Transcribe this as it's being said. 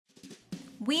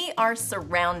We are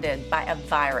surrounded by a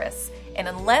virus, and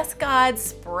unless God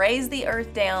sprays the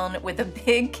earth down with a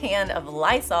big can of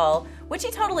Lysol, which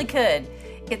he totally could,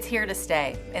 it's here to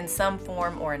stay in some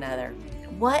form or another.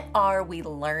 What are we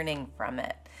learning from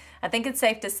it? I think it's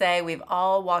safe to say we've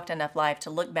all walked enough life to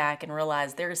look back and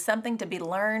realize there is something to be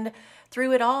learned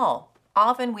through it all.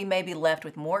 Often we may be left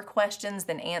with more questions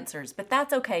than answers, but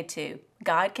that's okay too.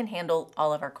 God can handle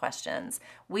all of our questions.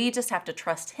 We just have to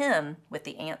trust Him with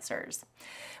the answers.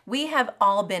 We have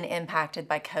all been impacted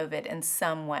by COVID in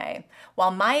some way.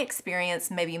 While my experience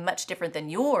may be much different than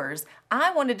yours,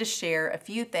 I wanted to share a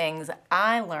few things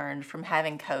I learned from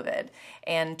having COVID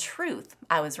and truth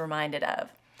I was reminded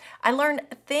of. I learned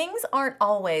things aren't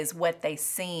always what they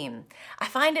seem. I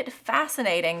find it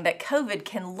fascinating that COVID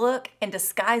can look and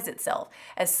disguise itself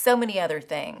as so many other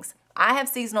things. I have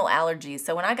seasonal allergies,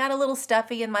 so when I got a little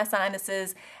stuffy in my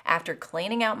sinuses after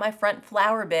cleaning out my front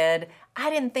flower bed,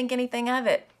 I didn't think anything of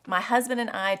it. My husband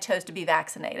and I chose to be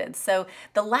vaccinated, so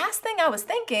the last thing I was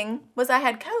thinking was I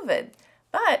had COVID.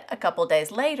 But a couple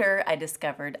days later, I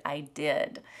discovered I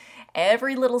did.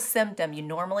 Every little symptom you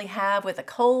normally have with a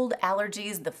cold,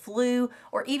 allergies, the flu,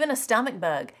 or even a stomach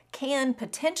bug can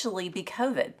potentially be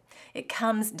COVID. It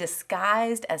comes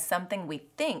disguised as something we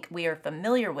think we are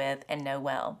familiar with and know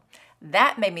well.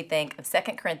 That made me think of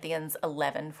 2 Corinthians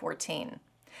 11:14.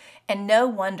 And no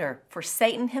wonder, for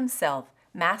Satan himself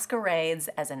masquerades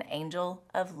as an angel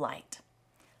of light.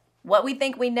 What we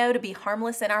think we know to be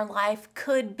harmless in our life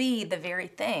could be the very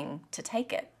thing to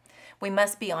take it. We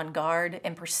must be on guard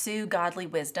and pursue godly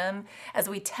wisdom as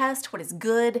we test what is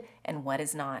good and what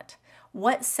is not.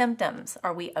 What symptoms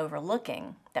are we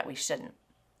overlooking that we shouldn't?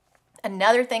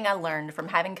 Another thing I learned from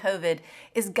having COVID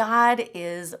is God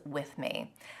is with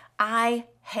me. I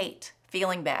hate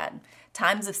feeling bad.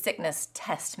 Times of sickness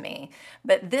test me.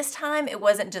 But this time it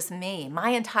wasn't just me.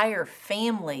 My entire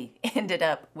family ended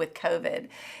up with COVID.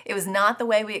 It was not the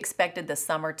way we expected the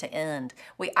summer to end.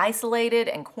 We isolated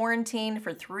and quarantined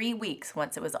for 3 weeks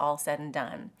once it was all said and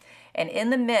done. And in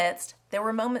the midst, there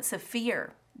were moments of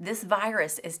fear. This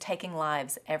virus is taking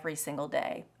lives every single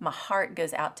day. My heart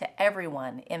goes out to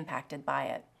everyone impacted by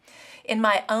it. In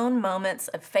my own moments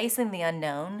of facing the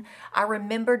unknown, I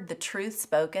remembered the truth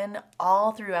spoken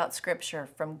all throughout Scripture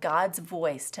from God's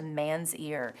voice to man's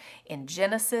ear in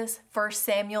Genesis, 1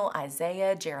 Samuel,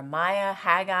 Isaiah, Jeremiah,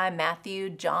 Haggai, Matthew,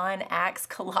 John, Acts,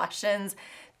 Colossians,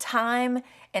 time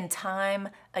and time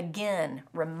again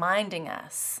reminding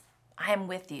us, I am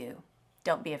with you.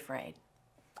 Don't be afraid.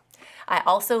 I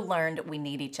also learned we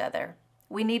need each other.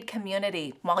 We need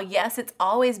community. While yes, it's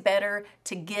always better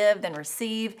to give than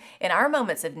receive, in our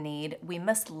moments of need, we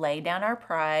must lay down our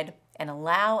pride and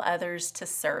allow others to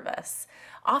serve us.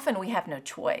 Often we have no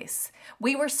choice.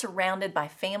 We were surrounded by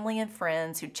family and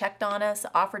friends who checked on us,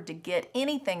 offered to get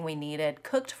anything we needed,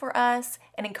 cooked for us,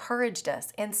 and encouraged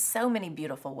us in so many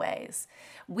beautiful ways.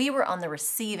 We were on the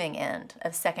receiving end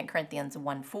of 2 Corinthians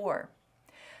 1:4.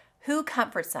 Who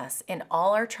comforts us in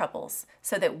all our troubles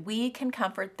so that we can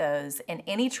comfort those in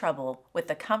any trouble with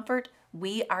the comfort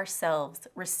we ourselves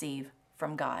receive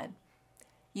from God.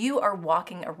 You are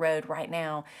walking a road right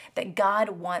now that God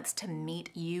wants to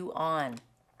meet you on.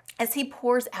 As He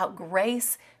pours out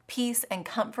grace, peace, and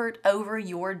comfort over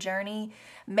your journey,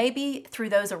 maybe through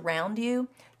those around you,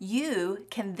 you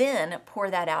can then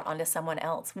pour that out onto someone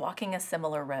else walking a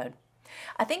similar road.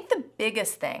 I think the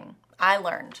biggest thing I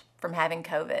learned from having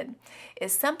COVID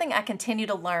is something I continue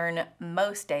to learn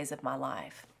most days of my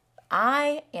life.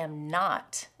 I am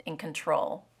not in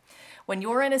control. When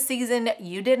you're in a season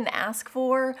you didn't ask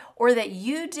for, or that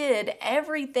you did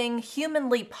everything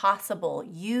humanly possible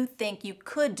you think you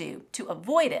could do to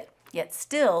avoid it, yet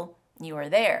still you are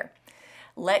there.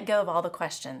 Let go of all the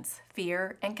questions,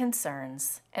 fear, and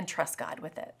concerns, and trust God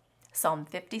with it. Psalm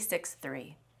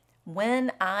 56:3.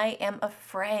 When I am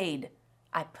afraid,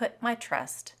 I put my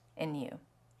trust in you.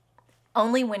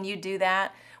 Only when you do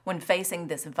that, when facing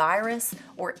this virus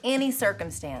or any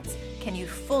circumstance, can you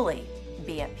fully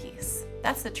be at peace.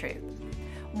 That's the truth.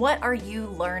 What are you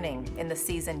learning in the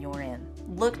season you're in?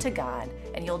 Look to God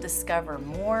and you'll discover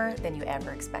more than you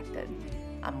ever expected.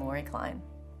 I'm Lori Klein.